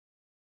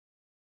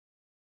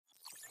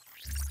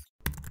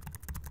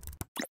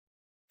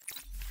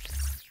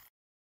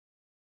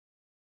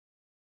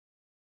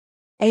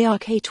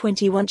ARK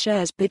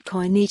 21Shares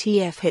Bitcoin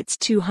ETF hits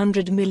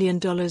 $200 million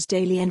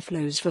daily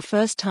inflows for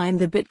first time.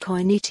 The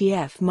Bitcoin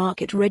ETF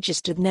market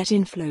registered net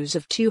inflows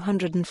of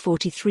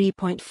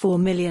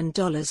 $243.4 million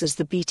as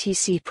the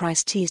BTC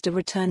price teased a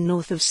return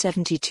north of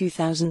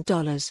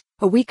 $72,000,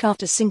 a week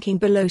after sinking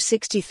below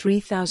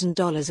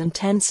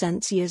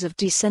 $63,010. Years of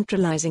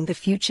decentralizing the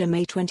future.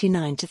 May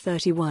 29 to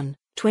 31,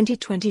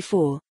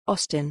 2024,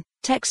 Austin,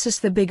 Texas.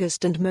 The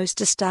biggest and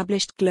most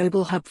established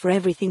global hub for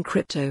everything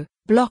crypto,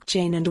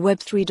 blockchain and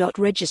Web3.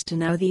 Register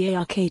now. The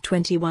ARK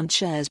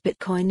 21Shares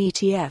Bitcoin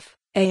ETF,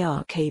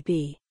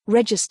 ARKB,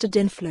 registered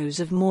inflows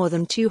of more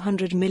than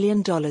 $200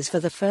 million for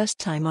the first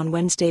time on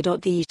Wednesday. The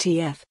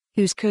ETF,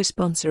 whose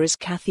co-sponsor is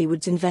Cathie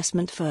Wood's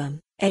investment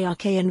firm,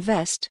 ARK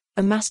Invest,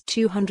 amassed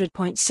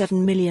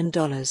 $200.7 million,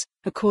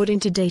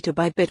 according to data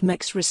by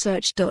BitMEX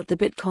Research. The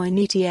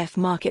Bitcoin ETF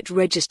market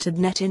registered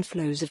net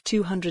inflows of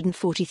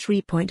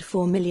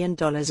 $243.4 million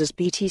as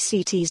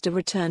BTC teased a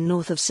return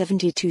north of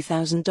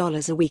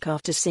 $72,000 a week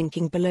after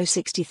sinking below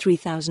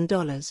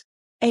 $63,000.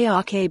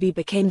 ARKB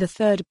became the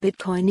third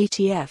Bitcoin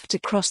ETF to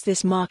cross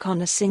this mark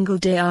on a single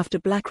day after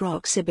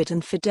BlackRock's IBIT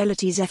and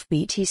Fidelity's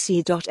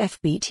FBTC.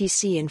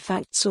 FBTC in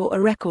fact saw a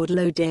record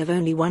low day of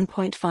only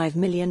 $1.5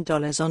 million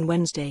on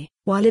Wednesday,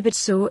 while IBIT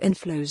saw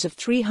inflows of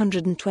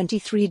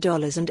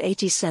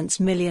 $323.80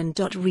 million.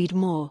 Read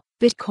more.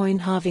 Bitcoin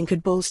halving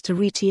could bolster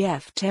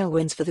ETF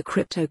tailwinds for the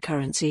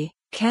cryptocurrency.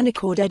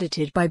 Canaccord,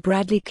 edited by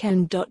Bradley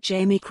Ken.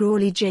 Jamie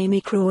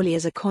Crawley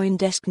is a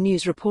CoinDesk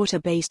news reporter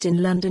based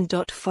in London.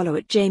 Follow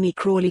at Jamie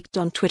Crawley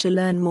on Twitter.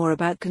 Learn more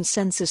about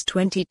Consensus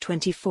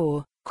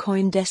 2024,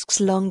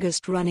 CoinDesk's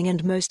longest running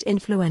and most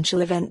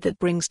influential event that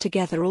brings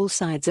together all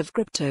sides of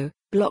crypto,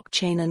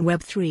 blockchain and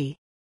Web3.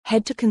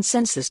 Head to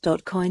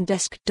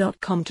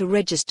consensus.coindesk.com to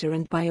register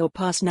and buy your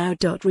pass now.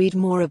 Read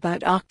more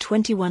about ARK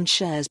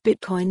 21Shares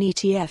Bitcoin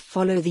ETF.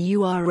 Follow the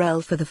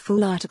URL for the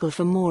full article.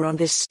 For more on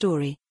this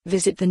story,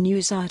 visit the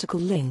news article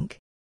link.